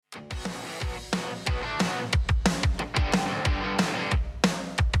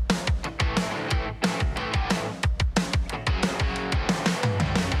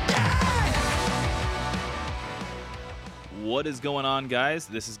What is going on, guys?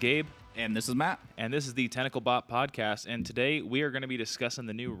 This is Gabe. And this is Matt. And this is the Tentacle Bot Podcast. And today we are going to be discussing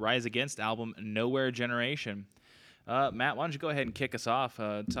the new Rise Against album, Nowhere Generation. Matt, why don't you go ahead and kick us off?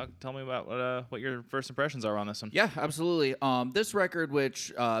 Tell me about what your first impressions are on this one. Yeah, absolutely. This record,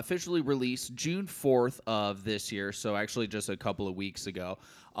 which officially released June 4th of this year, so actually just a couple of weeks ago.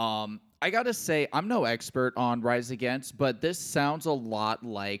 I gotta say, I'm no expert on Rise Against, but this sounds a lot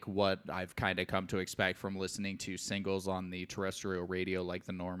like what I've kind of come to expect from listening to singles on the terrestrial radio like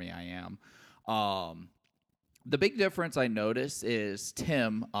the normie I am. The big difference I notice is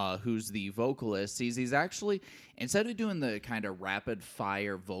Tim, who's the vocalist, he's actually, instead of doing the kind of rapid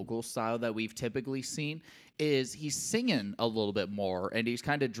fire vocal style that we've typically seen, is he's singing a little bit more and he's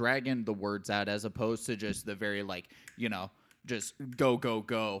kind of dragging the words out as opposed to just the very just go, go,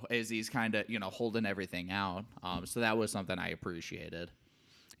 go, as he's kind of, holding everything out. So that was something I appreciated.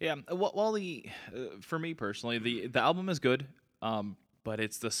 Yeah, well, for me personally, the album is good, but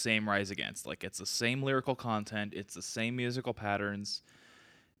it's the same Rise Against. Like, it's the same lyrical content, it's the same musical patterns.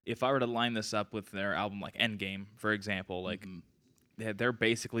 If I were to line this up with their album, like Endgame, for example, like, they're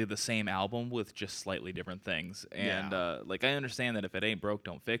basically the same album with just slightly different things. And, I understand that if it ain't broke,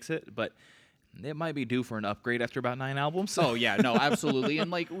 don't fix it, but it might be due for an upgrade after about 9 albums. Oh, yeah, no, absolutely.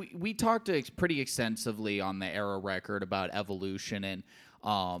 And, we talked pretty extensively on the Era record about evolution. And,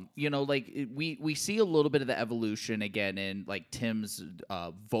 we see a little bit of the evolution again in, Tim's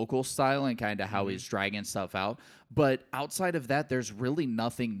vocal style and kind of how he's dragging stuff out. But outside of that, there's really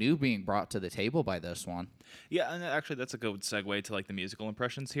nothing new being brought to the table by this one. Yeah, and actually, that's a good segue to, the musical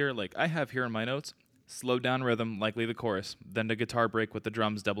impressions here. I have here in my notes, slowed down rhythm, likely the chorus, then the guitar break with the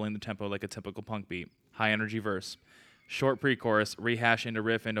drums doubling the tempo like a typical punk beat, high energy verse, short pre-chorus, rehash into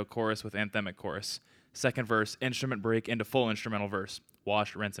riff into chorus with anthemic chorus, second verse, instrument break into full instrumental verse,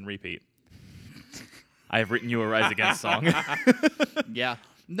 wash, rinse, and repeat. I have written you a Rise Against song. Yeah.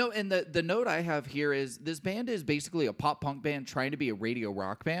 No, and the note I have here is this band is basically a pop punk band trying to be a radio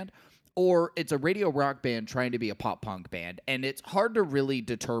rock band, or it's a radio rock band trying to be a pop punk band, and it's hard to really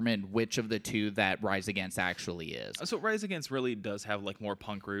determine which of the two that Rise Against actually is. So Rise Against really does have more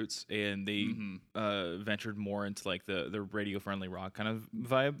punk roots, and they ventured more into the radio friendly rock kind of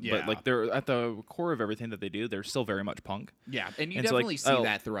vibe. Yeah. But they're at the core of everything that they do. They're still very much punk. Yeah, and you definitely see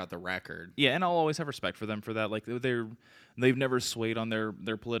that throughout the record. Yeah, and I'll always have respect for them for that. They've never swayed on their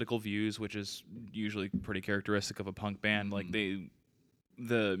political views, which is usually pretty characteristic of a punk band.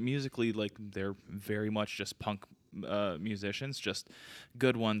 Musically, they're very much just punk musicians, just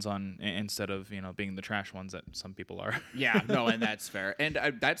good ones instead of being the trash ones that some people are. Yeah, no, and that's fair, and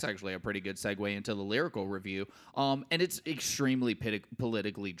that's actually a pretty good segue into the lyrical review. And it's extremely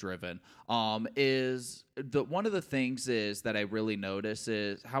politically driven. Is one of the things is that I really notice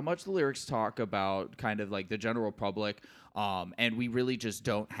is how much the lyrics talk about kind of the general public. And we really just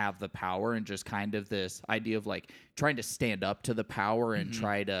don't have the power, and just kind of this idea of trying to stand up to the power and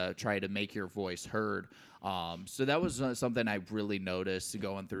try to make your voice heard. So that was something I really noticed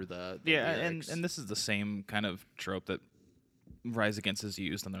going through the lyrics. and this is the same kind of trope that Rise Against has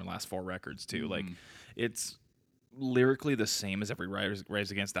used on their last 4 records too. It's lyrically the same as every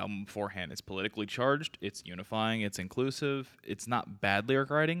Rise Against album beforehand. It's politically charged, it's unifying, it's inclusive. It's not bad lyric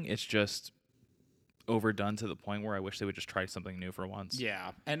writing, it's just overdone to the point where I wish they would just try something new for once.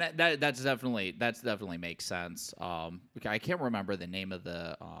 Yeah, and that's definitely makes sense. I can't remember the name of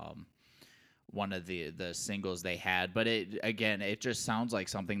the one of the singles they had, but it just sounds like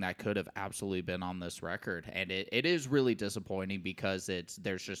something that could have absolutely been on this record, and it is really disappointing because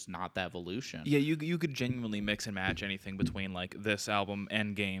there's just not the evolution. Yeah, you could genuinely mix and match anything between this album,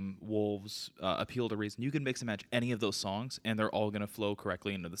 Endgame, Wolves, Appeal to Reason. You can mix and match any of those songs, and they're all gonna flow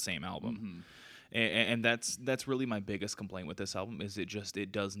correctly into the same album. And that's really my biggest complaint with this album is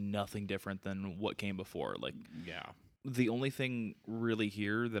it does nothing different than what came before. The only thing really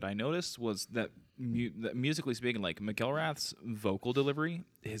here that I noticed was that, that musically speaking, McElrath's vocal delivery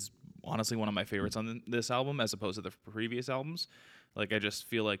is honestly one of my favorites on this album as opposed to the previous albums. I just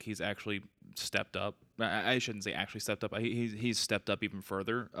feel like he's actually stepped up. I shouldn't say actually stepped up. He's stepped up even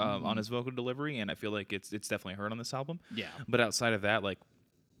further on his vocal delivery, and I feel like it's definitely heard on this album. Yeah. But outside of that,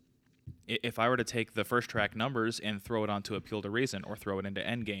 if I were to take the first track Numbers and throw it onto Appeal to Reason or throw it into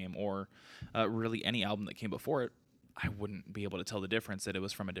Endgame or really any album that came before it, I wouldn't be able to tell the difference that it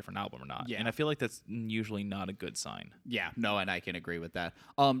was from a different album or not. Yeah. And I feel like that's usually not a good sign. Yeah, no, and I can agree with that.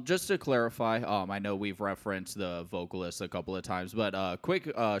 Just to clarify, I know we've referenced the vocalist a couple of times, but quick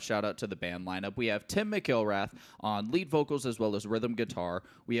shout out to the band lineup. We have Tim McElrath on lead vocals as well as rhythm guitar.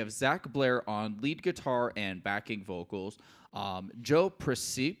 We have Zach Blair on lead guitar and backing vocals. Joe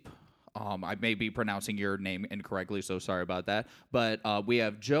Praseep I may be pronouncing your name incorrectly, so sorry about that. But we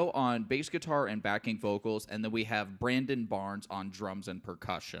have Joe on bass guitar and backing vocals, and then we have Brandon Barnes on drums and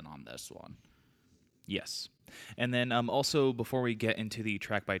percussion on this one. Yes. And then also, before we get into the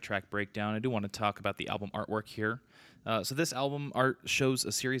track-by-track breakdown, I do want to talk about the album artwork here. So this album art shows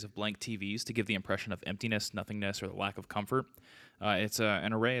a series of blank TVs to give the impression of emptiness, nothingness, or the lack of comfort. It's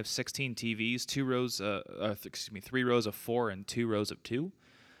an array of 16 TVs, 3 rows of 4 and 2 rows of 2.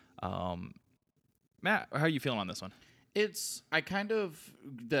 Matt, how are you feeling on this one? I kind of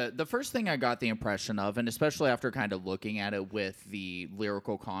the first thing I got the impression of, and especially after kind of looking at it with the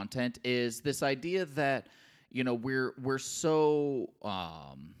lyrical content, is this idea that we're so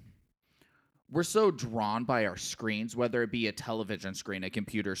drawn by our screens, whether it be a television screen, a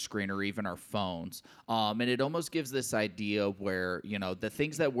computer screen, or even our phones. And it almost gives this idea where, the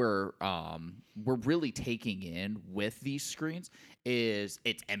things that we're really taking in with these screens it's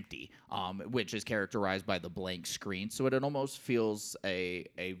empty, which is characterized by the blank screen. So it almost feels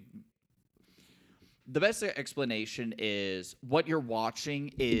the best explanation is what you're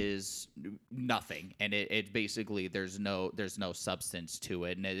watching is nothing, and it basically there's no substance to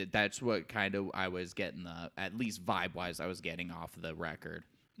it, and that's what kind of I was getting at least vibe wise I was getting off of the record.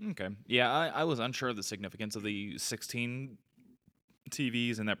 Okay, yeah, I was unsure of the significance of the 16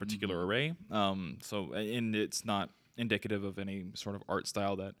 TVs in that particular array. And it's not indicative of any sort of art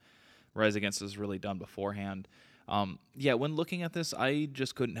style that Rise Against has really done beforehand. When looking at this, I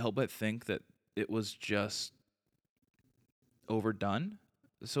just couldn't help but think that it was just overdone.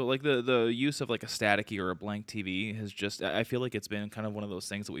 So like the use of like a staticky or a blank TV has just, I feel like it's been kind of one of those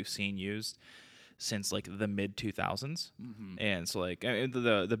things that we've seen used since like the mid 2000s. And so like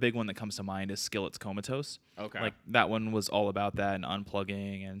the big one that comes to mind is Skillet's Comatose. Okay. Like that one was all about that and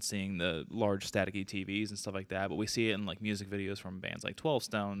unplugging and seeing the large staticky TVs and stuff like that. But we see it in like music videos from bands like 12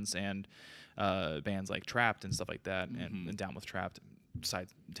 Stones and bands like Trapped and stuff like that, and Down with Trapped. Side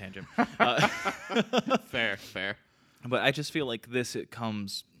tangent. Fair. But I just feel like it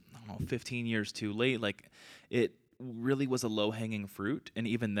comes, I don't know, 15 years too late. Like it really was a low-hanging fruit, and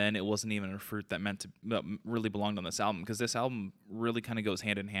even then it wasn't even a fruit that really belonged on this album, because this album really kind of goes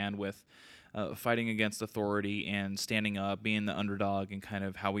hand in hand with fighting against authority and standing up, being the underdog, and kind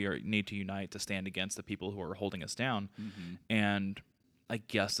of how we need to unite to stand against the people who are holding us down. And I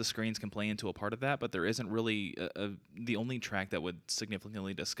guess the screens can play into a part of that, but there isn't really the only track that would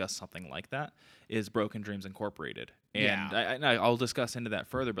significantly discuss something like that is Broken Dreams Incorporated. And I'll discuss into that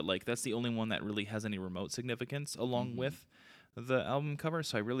further, but like that's the only one that really has any remote significance along with the album cover.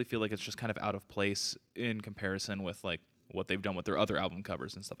 So I really feel like it's just kind of out of place in comparison with like what they've done with their other album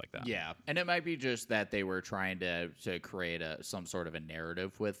covers and stuff like that. Yeah, and it might be just that they were trying to create some sort of a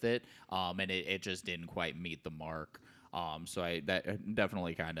narrative with it, and it just didn't quite meet the mark. So that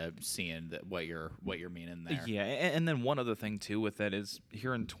definitely kind of seeing what you're meaning there. Yeah, and then one other thing too with that is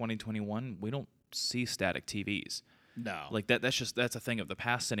here in 2021 we don't see static TVs. No, like that's a thing of the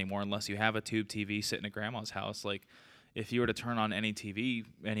past anymore. Unless you have a tube TV sitting at grandma's house, like if you were to turn on any TV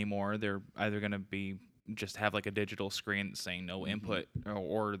anymore, they're either gonna be just have like a digital screen saying no input,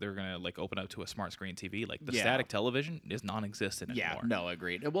 or they're gonna like open up to a smart screen TV. Like the static television is non-existent anymore. Yeah, no,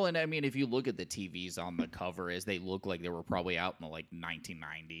 agreed. Well, and I mean, if you look at the TVs on the cover, they look like they were probably out in the like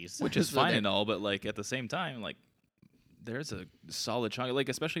 1990s, which is fine and all, but like at the same time, like there's a solid chunk, like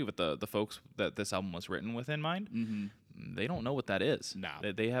especially with the folks that this album was written with in mind, they don't know what that is. No,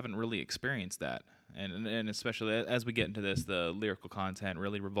 they haven't really experienced that. And especially as we get into this, the lyrical content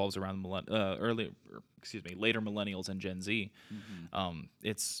really revolves around later millennials and Gen Z.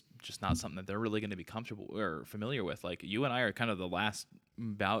 It's just not something that they're really going to be comfortable or familiar with. Like you and I are kind of the last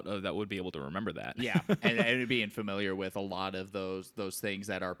bout of that would be able to remember that. Yeah, and being familiar with a lot of those things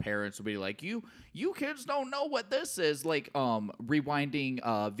that our parents would be like, you kids don't know what this is, like rewinding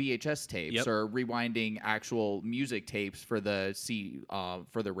VHS tapes or rewinding actual music tapes for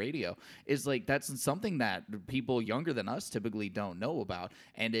the radio is like that's something that people younger than us typically don't know about,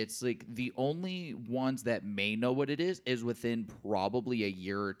 and it's like the only ones that may know what it is within probably a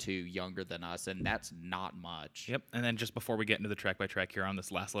year or two younger than us, and that's not much. Yep. And then just before we get into the track by track here on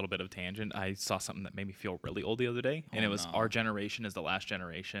this last little bit of tangent, I saw something that made me feel really old the other day, and it was our generation is the last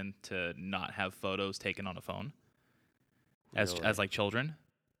generation to not have photos taken on a phone as like children.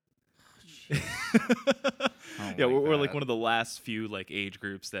 Yeah, we're like one of the last few like age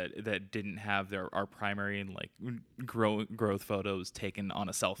groups that didn't have our primary and like growth photos taken on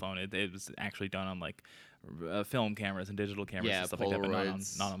a cell phone. It was actually done on like film cameras and digital cameras and stuff like that, but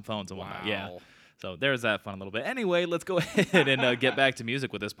not on phones and whatnot. Yeah. So there's that fun a little bit. Anyway, let's go ahead and get back to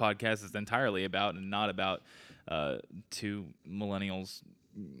music. What this podcast is entirely about, and not about two millennials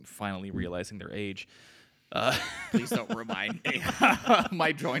finally realizing their age. Please don't remind me.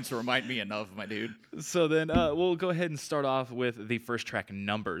 My joints remind me enough, my dude. So then we'll go ahead and start off with the first track,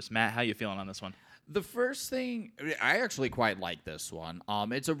 Numbers. Matt, how you feeling on this one? The first thing, I actually quite like this one.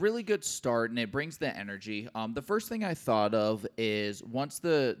 It's a really good start, and it brings the energy. The first thing I thought of is once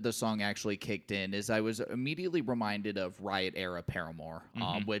the song actually kicked in, is I was immediately reminded of Riot era Paramore,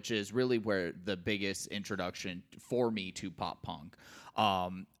 which is really where the biggest introduction for me to pop punk.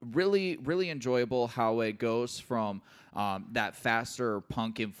 Really, really enjoyable how it goes from that faster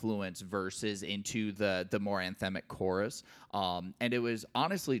punk influence verses into the more anthemic chorus. And it was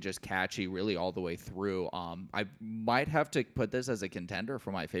honestly just catchy really all the way through. I might have to put this as a contender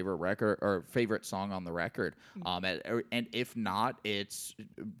for my favorite record or favorite song on the record. And if not, it's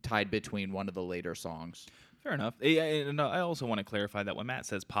tied between one of the later songs. Fair enough. And I also want to clarify that when Matt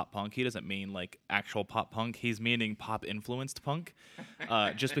says pop punk, he doesn't mean like actual pop punk. He's meaning pop influenced punk,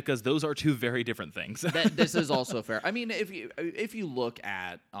 just because those are two very different things. This is also fair. I mean, if you look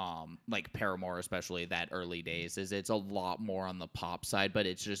at like Paramore, especially that early days, it's a lot more on the pop side, but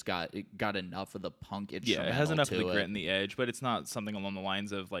it's just got enough of the punk instrumental. Yeah, it has enough of the grit and the edge, but it's not something along the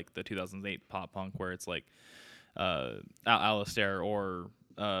lines of like the 2008 pop punk where it's like Alistair or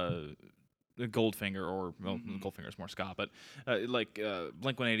Goldfinger, or Goldfinger's more ska, but like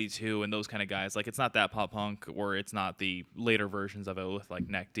Blink-182 and those kind of guys. Like, it's not that pop punk, or it's not the later versions of it with like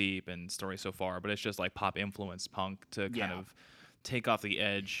Neck Deep and Story So Far, but it's just like pop influenced punk to kind of take off the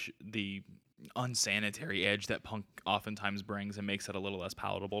edge, the unsanitary edge that punk oftentimes brings, and makes it a little less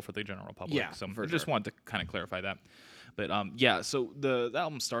palatable for the general public. Yeah, so I just wanted to kind of clarify that. But so the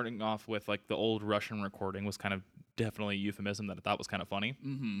album starting off with like the old Russian recording was kind of definitely a euphemism that I thought was kind of funny.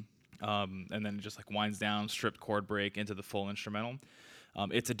 And then it just like winds down, stripped chord break into the full instrumental.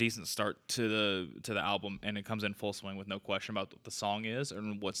 It's a decent start to the album, and it comes in full swing with no question about what the song is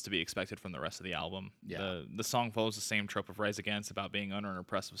and what's to be expected from the rest of the album. Yeah. The song follows the same trope of Rise Against, about being under an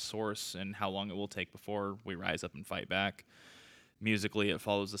oppressive source and how long it will take before we rise up and fight back. Musically, it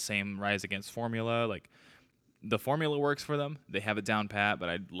follows the same Rise Against formula. Like, the formula works for them. They have it down pat, but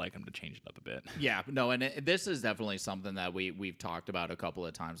I'd like them to change it up a bit. Yeah, no, and this is definitely something that we've talked about a couple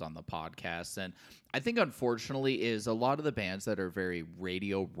of times on the podcast. And I think, unfortunately, is a lot of the bands that are very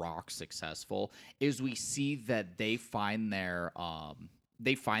radio rock successful is we see that they find their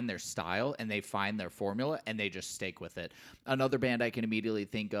style and they find their formula and they just stick with it. Another band I can immediately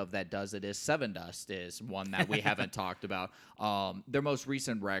think of that does it is Sevendust, is one that we haven't talked about. Their most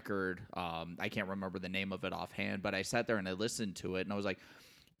recent record, I can't remember the name of it offhand, but I sat there and I listened to it and I was like,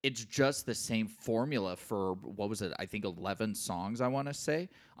 it's just the same formula for, what was it? I think 11 songs, I want to say.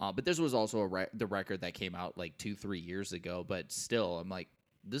 But this was also the record that came out like 2-3 years ago, but still, I'm like,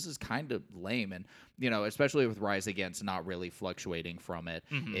 this is kind of lame. And, especially with Rise Against not really fluctuating from it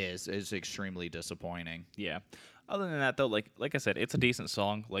is extremely disappointing. Yeah. Other than that, though, like I said, it's a decent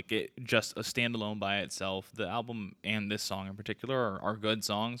song. Like, it just a standalone by itself. The album and this song in particular are good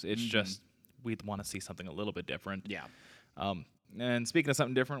songs. It's just we'd want to see something a little bit different. Yeah. And speaking of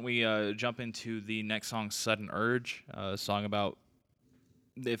something different, we jump into the next song, Sudden Urge, a song about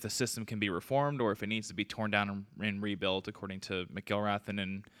if the system can be reformed or if it needs to be torn down and rebuilt, according to McGilrath in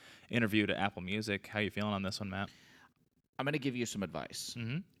an interview to Apple Music. How you feeling on this one, Matt? I'm going to give you some advice.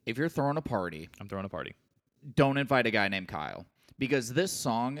 If you're throwing a party, I'm throwing a party. Don't invite a guy named Kyle. Because this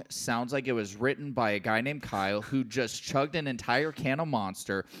song sounds like it was written by a guy named Kyle who just chugged an entire can of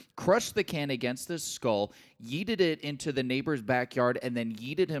Monster, crushed the can against his skull, yeeted it into the neighbor's backyard, and then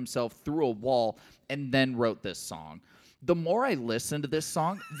yeeted himself through a wall, and then wrote this song. The more I listened to this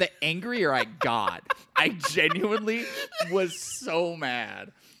song, the angrier I got. I genuinely was so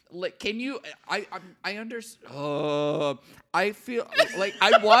mad. Like, can you? I understand. I feel like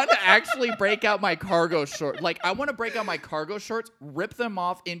I want to actually break out my cargo shorts. Like, I want to break out my cargo shorts, rip them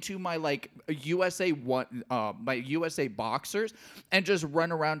off into my my USA boxers, and just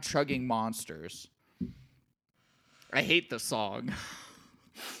run around chugging Monsters. I hate the song.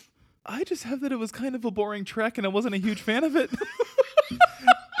 I just have that it was kind of a boring track and I wasn't a huge fan of it.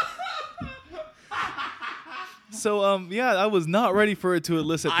 So, I was not ready for it to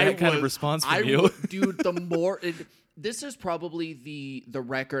elicit that kind of response from you. Dude, this is probably the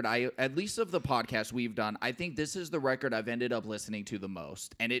record, at least of the podcast we've done, I think this is the record I've ended up listening to the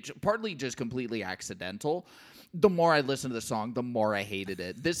most. And it's partly just completely accidental. The more I listened to the song, the more I hated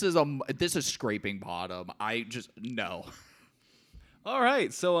it. This is scraping bottom. No. All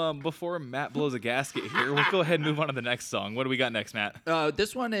right, so before Matt blows a gasket here, we'll go ahead and move on to the next song. What do we got next, Matt?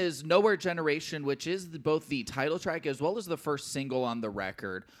 This one is Nowhere Generation, which is both the title track as well as the first single on the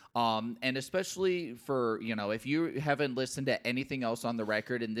record. And especially for, if you haven't listened to anything else on the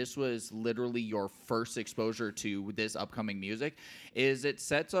record and this was literally your first exposure to this upcoming music, it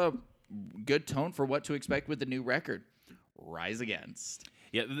sets a good tone for what to expect with the new record, Rise Against.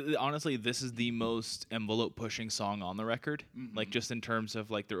 Yeah, honestly, this is the most envelope-pushing song on the record. Like, just in terms of,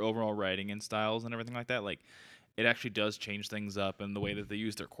 like, their overall writing and styles and everything like that. Like, it actually does change things up and the way that they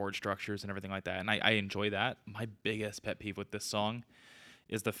use their chord structures and everything like that. And I enjoy that. My biggest pet peeve with this song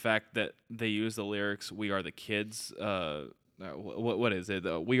is the fact that they use the lyrics, "We are the kids." What is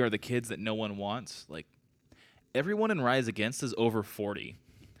it? "We are the kids that no one wants." Like, everyone in Rise Against is over 40.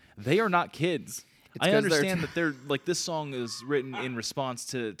 They are not kids. I understand that they're like, this song is written in response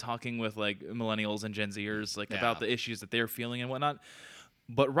to talking with like millennials and Gen Zers like about the issues that they're feeling and whatnot.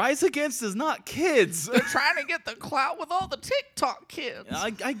 But Rise Against is not kids. They're trying to get the clout with all the TikTok kids.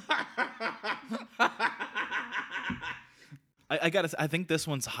 I think this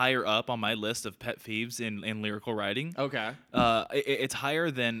one's higher up on my list of pet peeves in lyrical writing. Okay. It's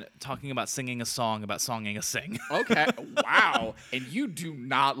higher than talking about singing a song about songing a sing. Okay. Wow. And you do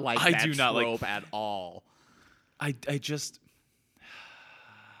not like that do not trope at all. I just...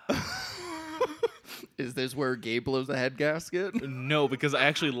 Is this where Gabe blows a head gasket? No, because I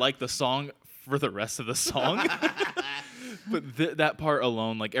actually like the song for the rest of the song. But that part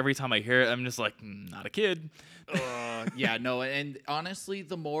alone, like every time I hear it, I'm just like, not a kid. Yeah, no, and honestly,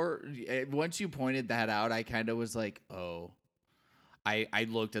 once you pointed that out, I kind of was like, oh. I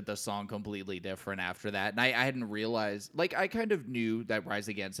looked at the song completely different after that, and I hadn't realized, like, I kind of knew that Rise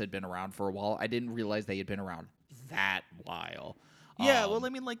Against had been around for a while. I didn't realize they had been around that while. Yeah, well, I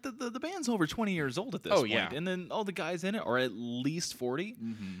mean, like, the band's over 20 years old at this point, yeah. And then all the guys in it are at least 40.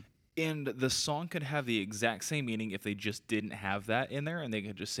 And the song could have the exact same meaning if they just didn't have that in there, and they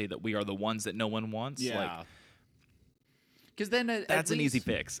could just say that we are the ones that no one wants. Yeah. Like, because then that's an easy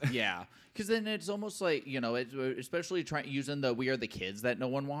fix. Yeah, because then it's almost like, especially using the "we are the kids that no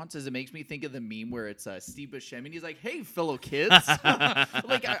one wants," as it makes me think of the meme where it's Steve Buscemi and he's like, "Hey, fellow kids,"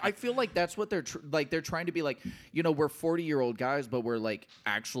 like I feel like that's what they're they're trying to be like. We're 40-year-old guys, but we're like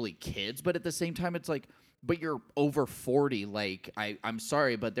actually kids. But at the same time, it's like, but you're over 40. Like, I'm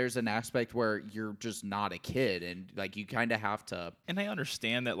sorry, but there's an aspect where you're just not a kid, and like you kind of have to. And I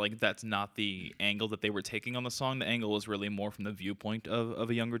understand that, like, that's not the angle that they were taking on the song. The angle was really more from the viewpoint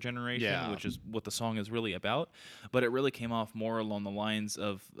of a younger generation, which is what the song is really about. But it really came off more along the lines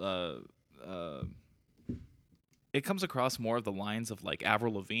of it comes across more of the lines of like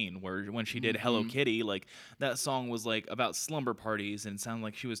Avril Lavigne, where when she did Hello Kitty, like that song was like about slumber parties and it sounded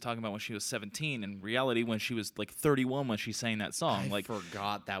like she was talking about when she was 17. In reality, when she was like 31 when she sang that song. I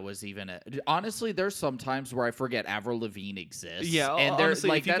forgot that was even it. Honestly, there's some times where I forget Avril Lavigne exists. Yeah, and honestly,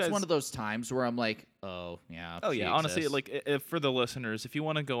 like that's one of those times where I'm like, oh yeah. Oh yeah, honestly, exists. like if for the listeners, if you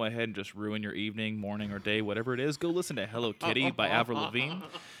want to go ahead and just ruin your evening, morning, or day, whatever it is, go listen to Hello Kitty by Avril Lavigne.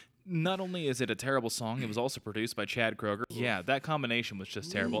 Not only is it a terrible song, it was also produced by Chad Kroeger. Yeah, that combination was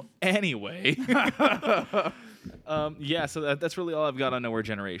just terrible. Anyway, yeah, so that's really all I've got on Nowhere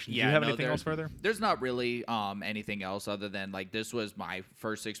Generation. Do you have anything else further? There's not really anything else other than like this was my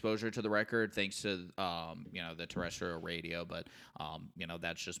first exposure to the record, thanks to the terrestrial radio. But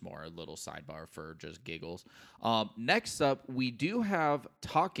that's just more a little sidebar for just giggles. Next up, we do have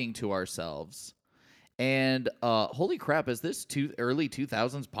Talking to Ourselves. And holy crap, is this early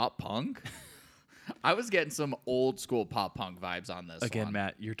 2000s pop punk? I was getting some old school pop punk vibes on this Again, one.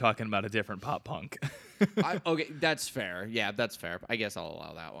 Matt, you're talking about a different pop punk. Okay, that's fair. Yeah, that's fair. I guess I'll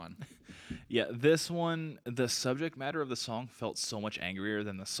allow that one. Yeah, this one, the subject matter of the song felt so much angrier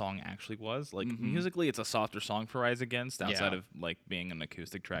than the song actually was. Like, musically, it's a softer song for Rise Against, outside of, like, being an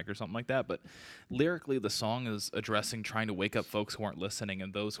acoustic track or something like that. But lyrically, the song is addressing trying to wake up folks who aren't listening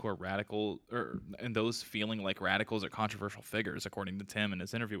and those who are radical, and those feeling like radicals or controversial figures, according to Tim in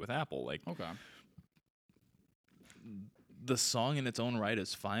his interview with Apple. Like, okay. The song in its own right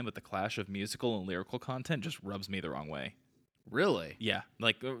is fine, but the clash of musical and lyrical content just rubs me the wrong way. Really? Yeah,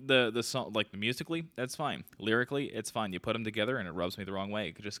 like the song, like musically, that's fine. Lyrically, it's fine. You put them together, and it rubs me the wrong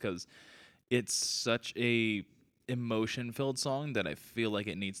way, just because it's such a emotion-filled song that I feel like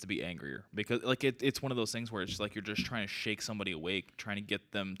it needs to be angrier. Because like it's one of those things where it's like you're just trying to shake somebody awake, trying to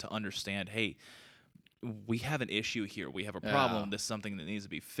get them to understand, hey, we have an issue here. We have a problem. This is something that needs to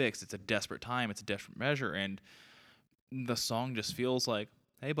be fixed. It's a desperate time. It's a desperate measure, and the song just feels like,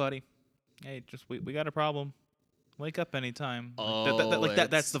 hey, buddy, hey, just we got a problem. Wake up anytime. Oh,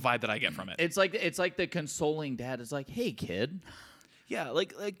 that's the vibe that I get from it. It's like the consoling dad is like, hey, kid. Yeah,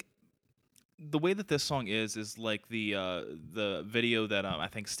 like the way that this song is like the video that I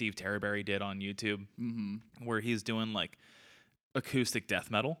think Steve Terryberry did on YouTube, where he's doing like acoustic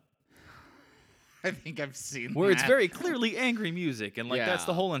death metal, I think I've seen where that. it's very clearly angry music, and like that's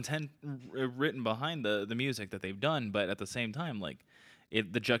the Yeah. whole intent written behind the music that they've done. But at the same time, like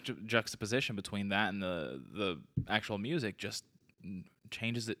the juxtaposition between that and the actual music just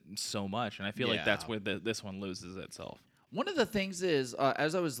changes it so much, and I feel like that's Yeah. where this one loses itself. One of the things is,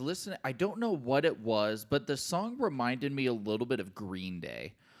 as I was listening, I don't know what it was, but the song reminded me a little bit of Green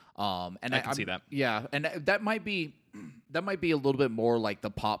Day. And I can see that. Yeah, and that might be a little bit more like the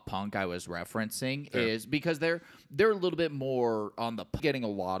pop punk I was referencing, Fair. is because they're a little bit more on the getting a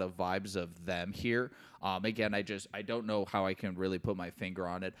lot of vibes of them here. Again, I don't know how I can really put my finger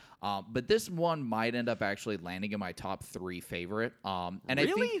on it. But this one might end up actually landing in my top 3 favorite. And I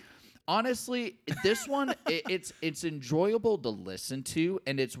Really? think, honestly, this one it's enjoyable to listen to,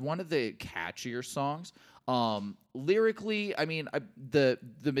 and it's one of the catchier songs. Lyrically, I mean, the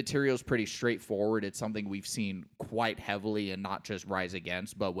material is pretty straightforward. It's something we've seen quite heavily, and not just Rise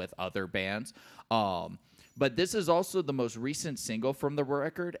Against, but with other bands. But this is also the most recent single from the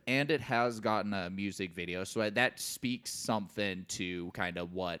record, and it has gotten a music video, so that speaks something to kind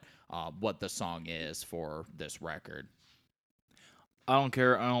of what the song is for this record. I don't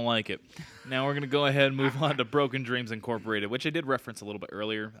care. I don't like it. Now we're going to go ahead and move on to Broken Dreams Incorporated, which I did reference a little bit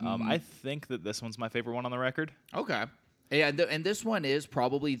earlier. I think that this one's my favorite one on the record. Okay. Yeah, and this one is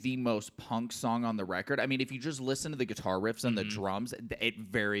probably the most punk song on the record. I mean, if you just listen to the guitar riffs and the drums, it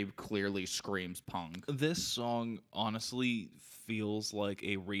very clearly screams punk. This song honestly feels like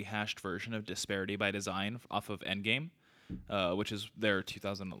a rehashed version of Disparity by Design off of Endgame, which is their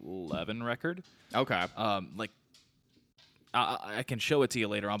 2011 record. Okay. Like, I can show it to you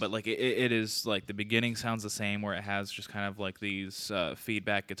later on, but like it is like the beginning sounds the same, where it has just kind of like these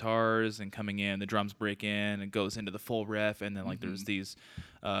feedback guitars and coming in, the drums break in and goes into the full riff, and then like there's these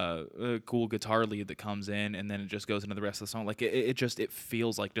cool guitar lead that comes in, and then it just goes into the rest of the song. Like it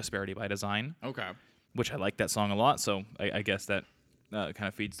feels like Disparity by Design, Okay. which I like that song a lot. So I guess that kind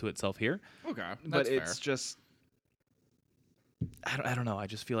of feeds to itself here. Okay. But That's it's fair. just I don't know. I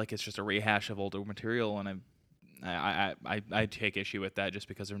just feel like it's just a rehash of older material, and I take issue with that just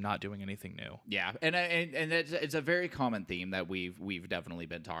because they're not doing anything new. Yeah, and it's a very common theme that we've definitely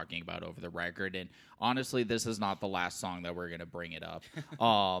been talking about over the record. And honestly, this is not the last song that we're gonna bring it up.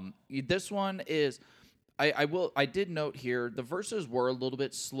 This one is. I did note here the verses were a little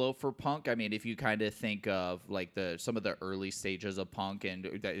bit slow for punk. I mean, if you kind of think of like some of the early stages of punk,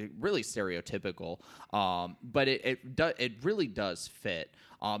 and really stereotypical, but it really does fit.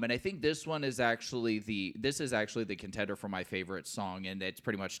 And I think this one is actually the contender for my favorite song, and it's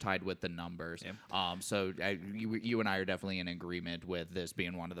pretty much tied with The Numbers. Yeah. So you and I are definitely in agreement with this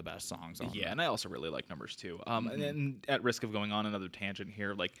being one of the best songs on Yeah, and I also really like Numbers too. And then at risk of going on another tangent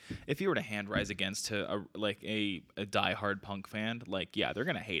here, like if you were to hand Rise Against to a diehard punk fan, like yeah, they're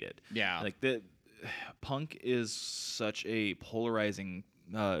gonna hate it. Yeah. Like the punk is such a polarizing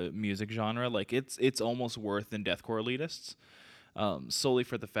music genre. Like it's almost worse than deathcore elitists, solely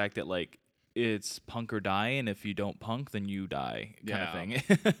for the fact that like it's punk or die, and if you don't punk, then you die kind of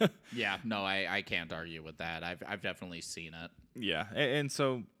thing. Yeah, no, I can't argue with that. I've definitely seen it. Yeah, and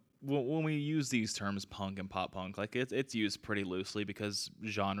so when we use these terms, punk and pop punk, like it's used pretty loosely because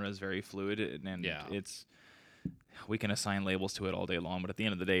genre is very fluid, and Yeah. we can assign labels to it all day long. But at the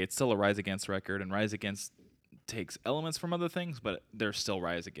end of the day, it's still a Rise Against record, and Rise Against takes elements from other things, but they're still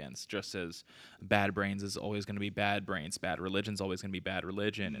Rise Against. Just as Bad Brains is always going to be Bad Brains, Bad Religion's always going to be Bad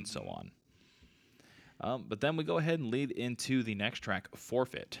Religion, and so on. But then we go ahead and lead into the next track,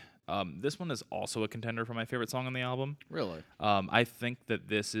 Forfeit. This one is also a contender for my favorite song on the album. Really? I think that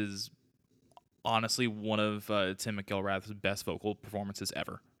this is honestly one of Tim McIlrath's best vocal performances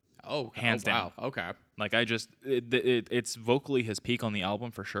ever. Oh, Hands down. Wow. Okay. Like it's vocally his peak on the album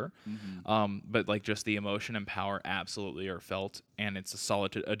for sure. But like just the emotion and power absolutely are felt, and it's a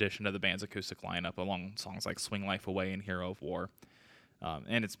solid addition to the band's acoustic lineup along songs like Swing Life Away and Hero of War.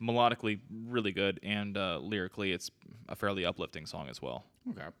 And it's melodically really good, and lyrically it's a fairly uplifting song as well.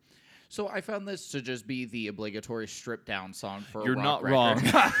 Okay. So I found this to just be the obligatory stripped down song for You're a not rock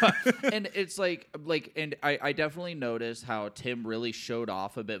wrong. record. And it's and I definitely noticed how Tim really showed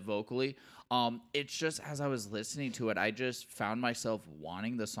off a bit vocally. It's just as I was listening to it, I just found myself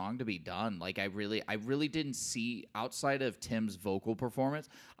wanting the song to be done. Like I really didn't see, outside of Tim's vocal performance,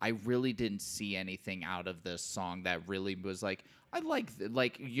 I really didn't see anything out of this song that really was like, I like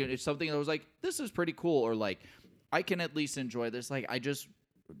you know, something that was like, this is pretty cool, or like I can at least enjoy this. Like I just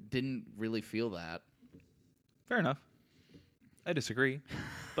didn't really feel that. Fair enough. I disagree,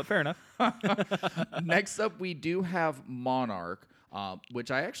 but fair enough. Next up, we do have Monarch,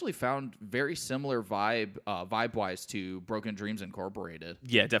 which I actually found very similar vibe-wise to Broken Dreams Incorporated.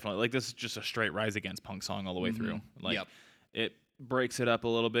 Yeah, definitely. Like, this is just a straight Rise Against punk song all the way through. Like, Yep. it breaks it up a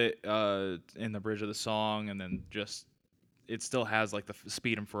little bit in the bridge of the song, and then just it still has like the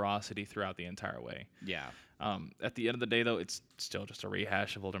speed and ferocity throughout the entire way. Yeah. At the end of the day, though, it's still just a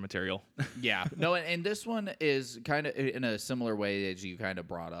rehash of older material. Yeah. No, and this one is kind of in a similar way as you kind of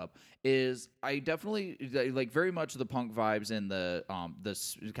brought up. Is I definitely like very much the punk vibes and the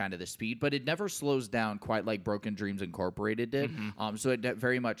kind of the speed, but it never slows down quite like Broken Dreams Incorporated did. So it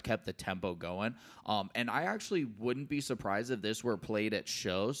very much kept the tempo going. And I actually wouldn't be surprised if this were played at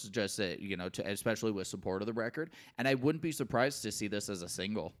shows, just especially with support of the record. And I wouldn't be surprised to see this as a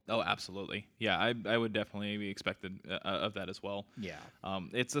single. Oh, absolutely. Yeah, I would definitely be expected of that as well. Yeah.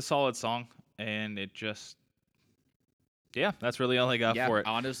 It's a solid song, and it just. Yeah, that's really all I got for it.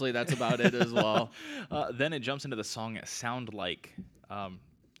 Honestly, that's about it as well. Then it jumps into the song Sound Like.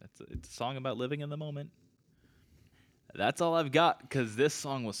 It's a song about living in the moment. That's all I've got, because this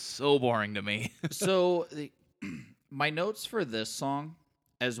song was so boring to me. So my notes for this song,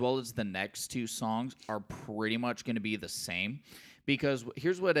 as well as the next two songs, are pretty much going to be the same. Because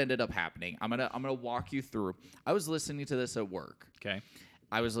here's what ended up happening. I'm gonna walk you through. I was listening to this at work. Okay.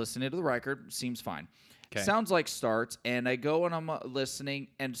 I was listening to the record. Seems fine. Okay. Sounds Like starts, and I go and I'm listening,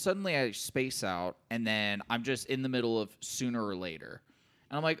 and suddenly I space out, and then I'm just in the middle of Sooner or Later.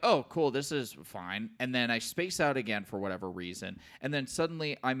 And I'm like, oh, cool, this is fine. And then I space out again for whatever reason, and then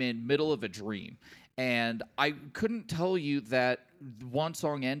suddenly I'm in Middle of a Dream. And I couldn't tell you that one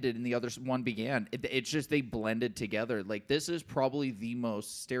song ended and the other one began. It's just they blended together. Like, this is probably the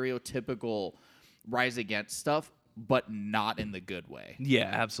most stereotypical Rise Against stuff, but not in the good way. Yeah,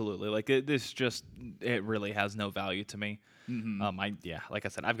 absolutely. Like, it really has no value to me. Like I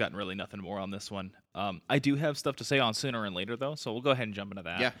said, I've gotten really nothing more on this one. I do have stuff to say on Sooner and Later, though, so we'll go ahead and jump into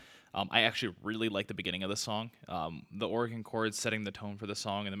that. Yeah. I actually really like the beginning of the song. The organ chords setting the tone for the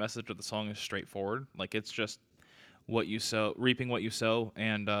song, and the message of the song is straightforward. Like, it's just what you sow, reaping what you sow,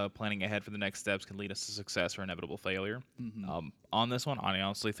 and planning ahead for the next steps can lead us to success or inevitable failure. On this one, I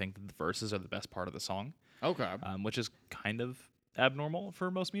honestly think that the verses are the best part of the song. Okay. Which is kind of abnormal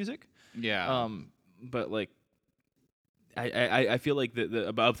for most music. Yeah. But like, I feel like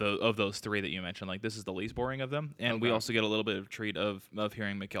of those three that you mentioned, like, this is the least boring of them, and we Okay. also get a little bit of treat of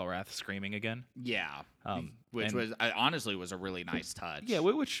hearing Mikael Rath screaming again. Yeah. Which and- honestly was a really nice touch. Yeah,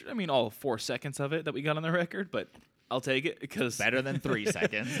 which I mean, all 4 seconds of it that we got on the record, but I'll take it because Better than 3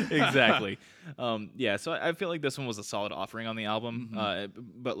 seconds. Exactly. Yeah, so I feel like this one was a solid offering on the album.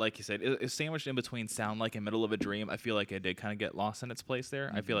 But like you said, it's sandwiched in between Sound Like and Middle of a Dream. I feel like it did kind of get lost in its place there.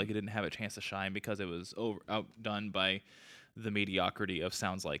 I feel like it didn't have a chance to shine because it was outdone by the mediocrity of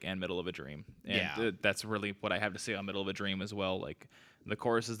Sounds Like and Middle of a Dream. And Yeah. that's really what I have to say on Middle of a Dream as well. Like, the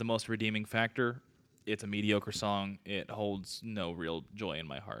chorus is the most redeeming factor. It's a mediocre song. It holds no real joy in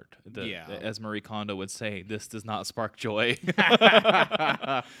my heart. Yeah. As Marie Kondo would say, this does not spark joy.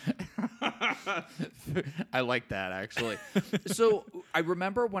 I like that, actually. So I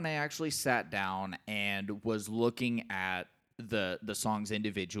remember when I actually sat down and was looking at the songs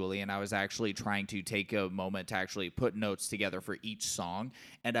individually, and I was actually trying to take a moment to actually put notes together for each song,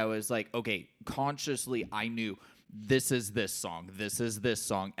 and I was like, okay, consciously I knew this is this song,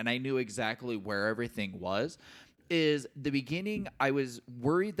 and I knew exactly where everything was. Is the beginning, I was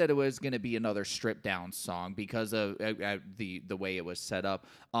worried that it was going to be another stripped down song because of the way it was set up.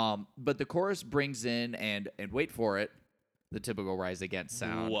 But the chorus brings in, and wait for it, the typical Rise Against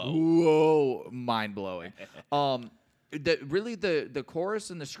sound. Whoa, mind blowing. The chorus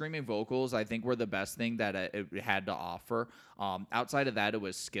and the screaming vocals, I think, were the best thing that it had to offer. Outside of that, it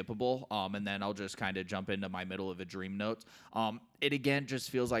was skippable. And then I'll just kind of jump into my Middle of a Dream notes. It again just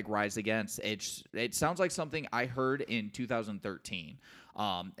feels like Rise Against. It sounds like something I heard in 2013.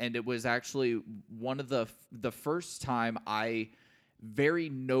 And it was actually one of the first time I very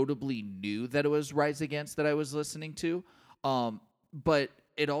notably knew that it was Rise Against that I was listening to. But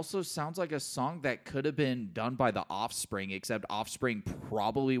it also sounds like a song that could have been done by The Offspring, except Offspring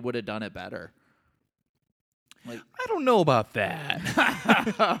probably would have done it better. Like, I don't know about that.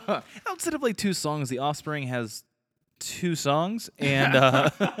 Outside of like 2 songs, The Offspring has 2 songs, and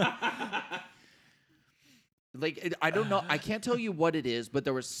I don't know. I can't tell you what it is, but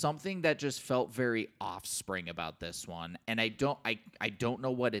there was something that just felt very Offspring about this one, and I don't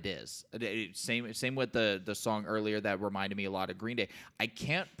know what it is. Same with the song earlier that reminded me a lot of Green Day. I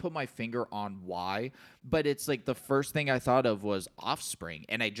can't put my finger on why, but it's like the first thing I thought of was Offspring,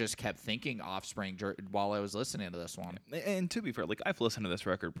 and I just kept thinking Offspring while I was listening to this one. And to be fair, like I've listened to this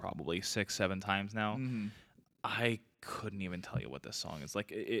record probably 6-7 times now. Mm-hmm. I couldn't even tell you what this song is.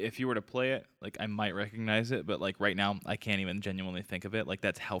 Like, if you were to play it, like I might recognize it, but like right now, I can't even genuinely think of it. Like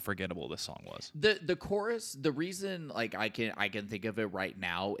that's how forgettable this song was. The chorus, the reason like I can think of it right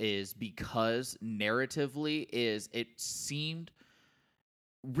now is because narratively it seemed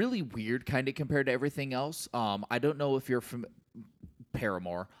really weird kind of compared to everything else. I don't know if you're from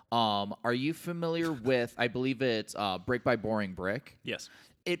Paramore. Are you familiar with, I believe it's Brick by Boring Brick? Yes.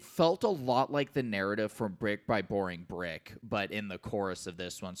 It felt a lot like the narrative from Brick by Boring Brick, but in the chorus of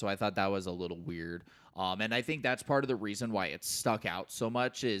this one. So I thought that was a little weird. And I think that's part of the reason why it stuck out so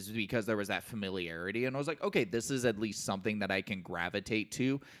much is because there was that familiarity. And I was like, okay, this is at least something that I can gravitate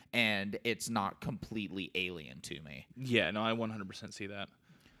to, and it's not completely alien to me. Yeah, no, I 100% see that.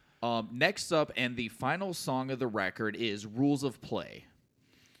 Next up, and the final song of the record is Rules of Play.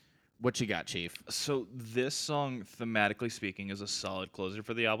 What you got, Chief? So this song, thematically speaking, is a solid closer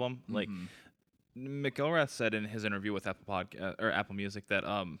for the album. Like McElrath said in his interview with Apple Music that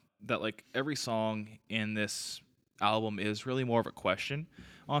that like every song in this album is really more of a question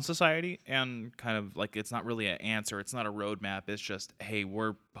on society, and kind of like it's not really an answer, it's not a roadmap, it's just, hey,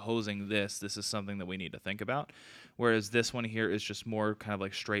 we're posing this is something that we need to think about. Whereas this one here is just more kind of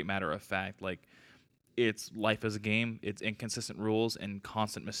like straight matter of fact, like it's life as a game, it's inconsistent rules and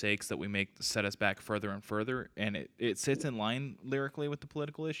constant mistakes that we make to set us back further and further, and it sits in line lyrically with the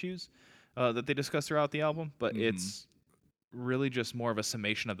political issues that they discuss throughout the album, but it's really just more of a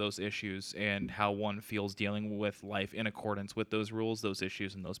summation of those issues and how one feels dealing with life in accordance with those rules, those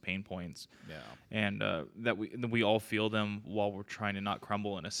issues, and those pain points. Yeah. And that we all feel them while we're trying to not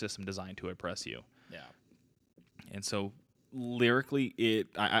crumble in a system designed to oppress you. Yeah. And so lyrically,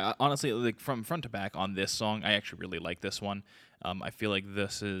 I honestly, like from front to back on this song, I actually really like this one. I feel like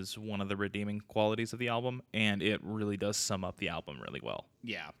this is one of the redeeming qualities of the album, and it really does sum up the album really well.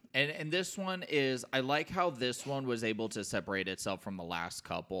 Yeah. And this one is, I like how this one was able to separate itself from the last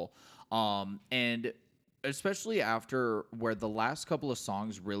couple. And especially after where the last couple of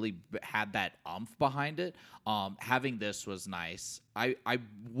songs really had that umph behind it, having this was nice. I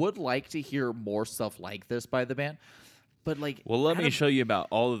would like to hear more stuff like this by the band. But like, well, let me show you about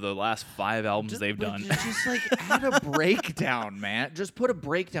all of the last 5 albums they've done. Just like add a breakdown, man. Just put a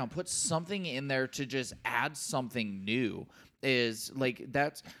breakdown. Put something in there to just add something new. Is like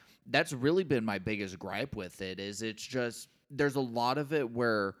that's really been my biggest gripe with it. Is it's just there's a lot of it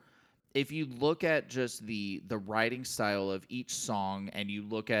where if you look at just the writing style of each song and you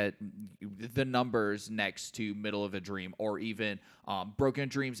look at the numbers next to Middle of a Dream or even Broken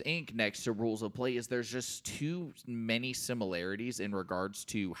Dreams Inc. next to Rules of Play, is there's just too many similarities in regards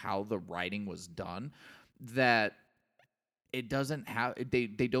to how the writing was done that it doesn't have they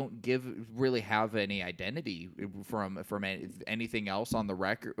don't really have any identity from anything else on the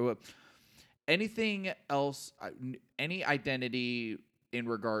record. Anything else, any identity in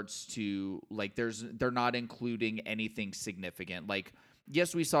regards to like they're not including anything significant. Like,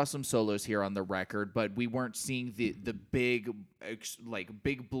 yes, we saw some solos here on the record, but we weren't seeing the big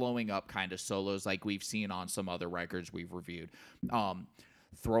blowing up kind of solos like we've seen on some other records we've reviewed.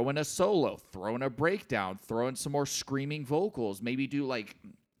 Throw in a solo, throw in a breakdown, throw in some more screaming vocals, maybe do like,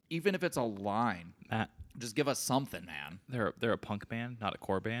 even if it's a line, Matt, just give us something, man. They're a punk band, not a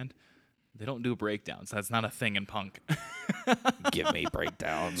core band. They don't do breakdowns. That's not a thing in punk. Give me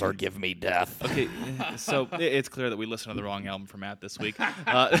breakdowns or give me death. Okay, so it's clear that we listened to the wrong album for Matt this week.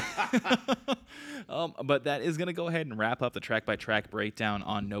 But that is going to go ahead and wrap up the track-by-track breakdown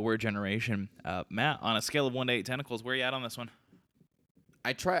on Nowhere Generation. Matt, on a scale of 1 to 8 tentacles, where are you at on this one?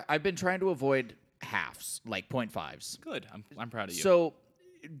 I've been trying to avoid halves, like 0.5s. Good. I'm proud of you. So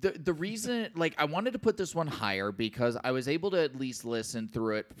the reason, like, I wanted to put this one higher because I was able to at least listen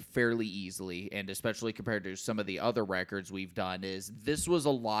through it fairly easily, and especially compared to some of the other records we've done, is this was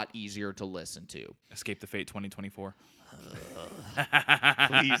a lot easier to listen to. Escape the Fate 2024.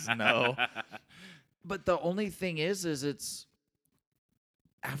 Please no. But the only thing is it's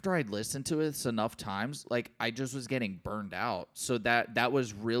after I'd listened to it enough times, like I just was getting burned out. So that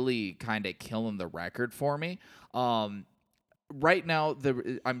was really kind of killing the record for me. Right now,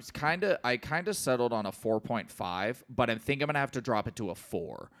 I kind of settled on a 4.5, but I think I'm gonna have to drop it to a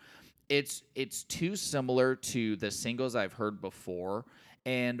 4. it's too similar to the singles I've heard before.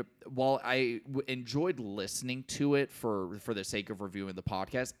 And while I enjoyed listening to it for the sake of reviewing the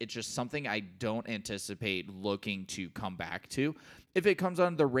podcast, it's just something I don't anticipate looking to come back to. If it comes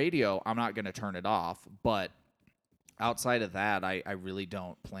on the radio, I'm not going to turn it off. But outside of that, I really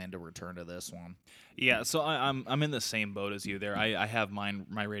don't plan to return to this one. Yeah, so I'm in the same boat as you there. I have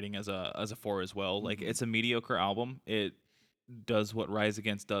my rating as a 4 as well. Like it's a mediocre album. It does what Rise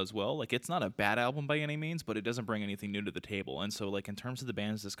Against does well. Like it's not a bad album by any means, but it doesn't bring anything new to the table. And so like in terms of the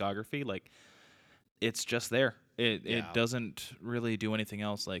band's discography, like it's just there. It doesn't really do anything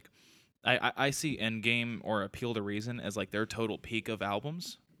else. Like I see Endgame or Appeal to Reason as like their total peak of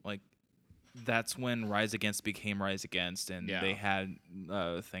albums. Like that's when Rise Against became Rise Against, and they had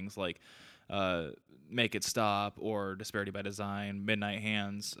things like Make It Stop or Disparity by Design, Midnight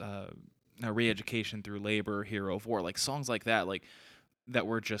Hands, Re-Education Through Labor, Hero of War, like songs like that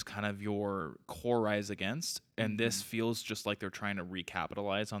were just kind of your core Rise Against, and this feels just like they're trying to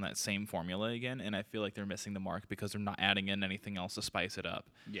recapitalize on that same formula again, and I feel like they're missing the mark because they're not adding in anything else to spice it up.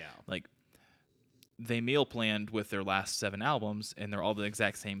 Yeah. Like they meal planned with their last 7 albums, and they're all the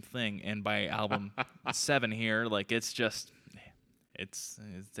exact same thing, and by album 7 here, like it's just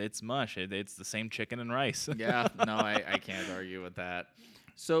it's mush. It's the same chicken and rice. Yeah, no, I can't argue with that.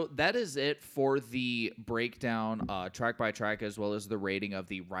 So that is it for the breakdown, track by track, as well as the rating of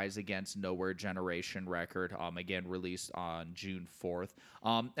the Rise Against Nowhere Generation record, again, released on June 4th.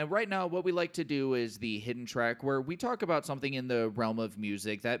 And right now, what we like to do is the hidden track, where we talk about something in the realm of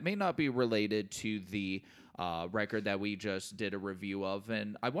music that may not be related to the record that we just did a review of.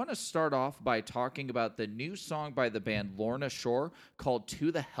 And I want to start off by talking about the new song by the band Lorna Shore called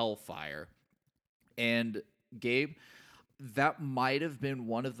To the Hellfire. And Gabe, that might have been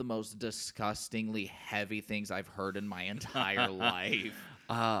one of the most disgustingly heavy things I've heard in my entire life.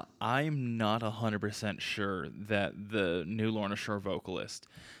 I'm not 100% sure that the new Lorna Shore vocalist,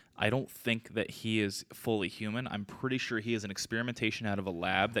 I don't think that he is fully human. I'm pretty sure he is an experimentation out of a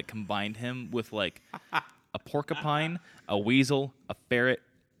lab that combined him with like a porcupine, a weasel, a ferret,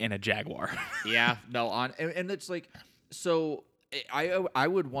 and a jaguar. Yeah, no, and it's like, so I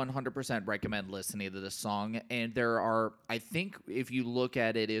would 100% recommend listening to this song, and there are, I think if you look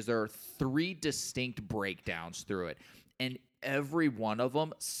at it, there are 3 distinct breakdowns through it, and every one of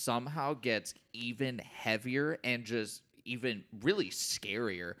them somehow gets even heavier and just even really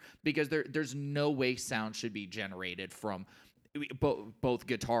scarier, because there's no way sound should be generated from both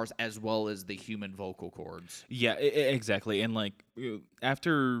guitars as well as the human vocal cords. Yeah, exactly. And like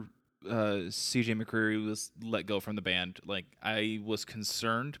after CJ McCreery was let go from the band, like I was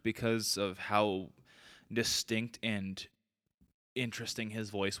concerned because of how distinct and interesting his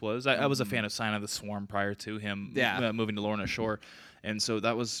voice was. I was a fan of Sign of the Swarm prior to him moving to Lorna Shore, and so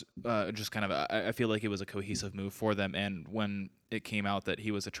that was just kind of I feel like it was a cohesive move for them. And when it came out that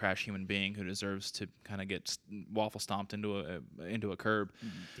he was a trash human being who deserves to kind of get waffle stomped into a curb,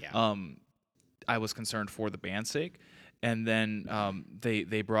 I was concerned for the band's sake. And then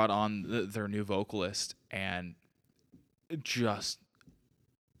they brought on their new vocalist, and just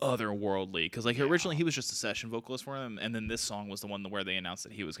otherworldly, because like originally he was just a session vocalist for them, and then this song was the one where they announced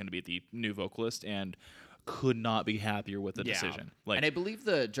that he was going to be the new vocalist, and could not be happier with the decision. Like, and I believe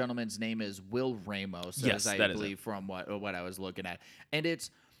the gentleman's name is Will Ramos. Yes, as that I is believe from what I was looking at, and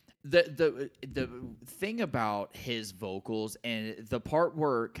it's. The thing about his vocals, and the part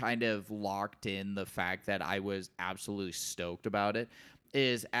where kind of locked in the fact that I was absolutely stoked about it,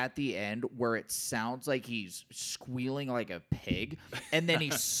 is at the end where it sounds like he's squealing like a pig, and then he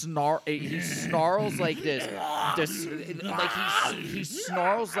snarls like this like he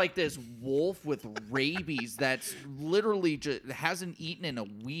snarls like this wolf with rabies that's literally just hasn't eaten in a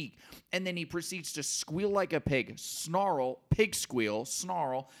week, and then he proceeds to squeal like a pig, pig squeal,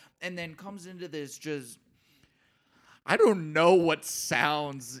 snarl, and then comes into this just, I don't know what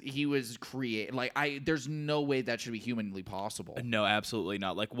sounds he was creating. Like there's no way that should be humanly possible. No, absolutely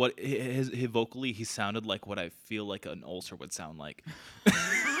not. Like what his vocally, he sounded like what I feel like an ulcer would sound like.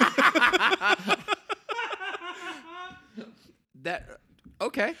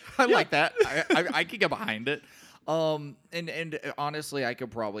 Okay, I like that. I could get behind it. And honestly, I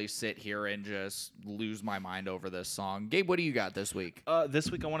could probably sit here and just lose my mind over this song. Gabe, what do you got this week? This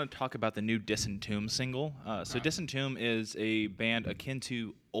week I want to talk about the new Disentomb single. So Disentomb is a band akin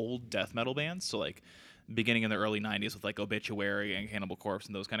to old death metal bands. So like beginning in the early 90s with like Obituary and Cannibal Corpse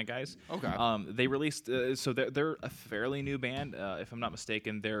and those kind of guys. Okay. They released, so they're a fairly new band. If I'm not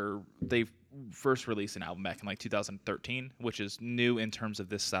mistaken, they first released an album back in like 2013, which is new in terms of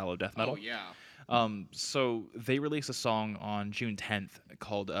this style of death metal. Oh, yeah. So they released a song on June 10th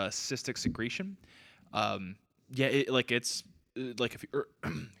called Cystic Secretion. Yeah, if you're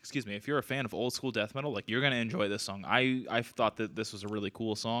excuse me, if you're a fan of old school death metal, like you're gonna enjoy this song. I thought that this was a really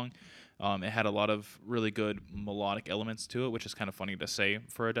cool song. It had a lot of really good melodic elements to it, which is kind of funny to say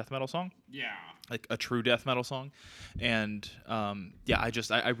for a death metal song. Yeah. Like a true death metal song. And yeah,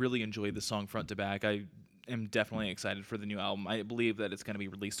 I really enjoyed the song front to back. I am definitely excited for the new album. I believe that it's going to be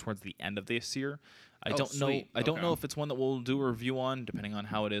released towards the end of this year. I don't know if it's one that we'll do a review on, depending on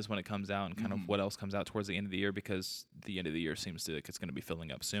how it is when it comes out and kind of what else comes out towards the end of the year, because the end of the year seems like it's going to be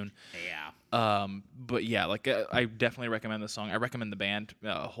filling up soon. Yeah. But yeah, like I definitely recommend the song. I recommend the band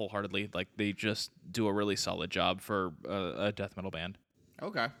wholeheartedly. Like they just do a really solid job for a death metal band.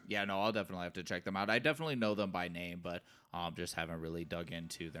 Okay. Yeah, no, I'll definitely have to check them out. I definitely know them by name, but just haven't really dug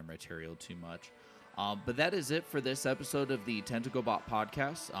into their material too much. But that is it for this episode of the Tentacle Bot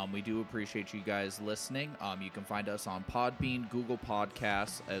podcast. We do appreciate you guys listening. You can find us on Podbean, Google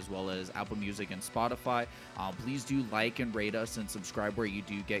Podcasts, as well as Apple Music and Spotify. Please do like and rate us and subscribe where you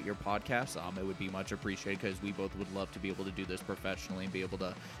do get your podcasts. It would be much appreciated because we both would love to be able to do this professionally and be able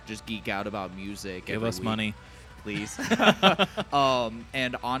to just geek out about music. Give us money. Please.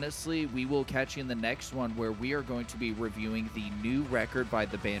 And honestly, we will catch you in the next one where we are going to be reviewing the new record by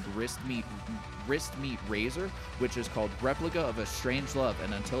the band Wrist Meat Razor, which is called Replica of a Strange Love.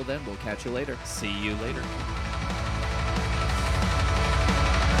 And until then, we'll catch you later. See you later.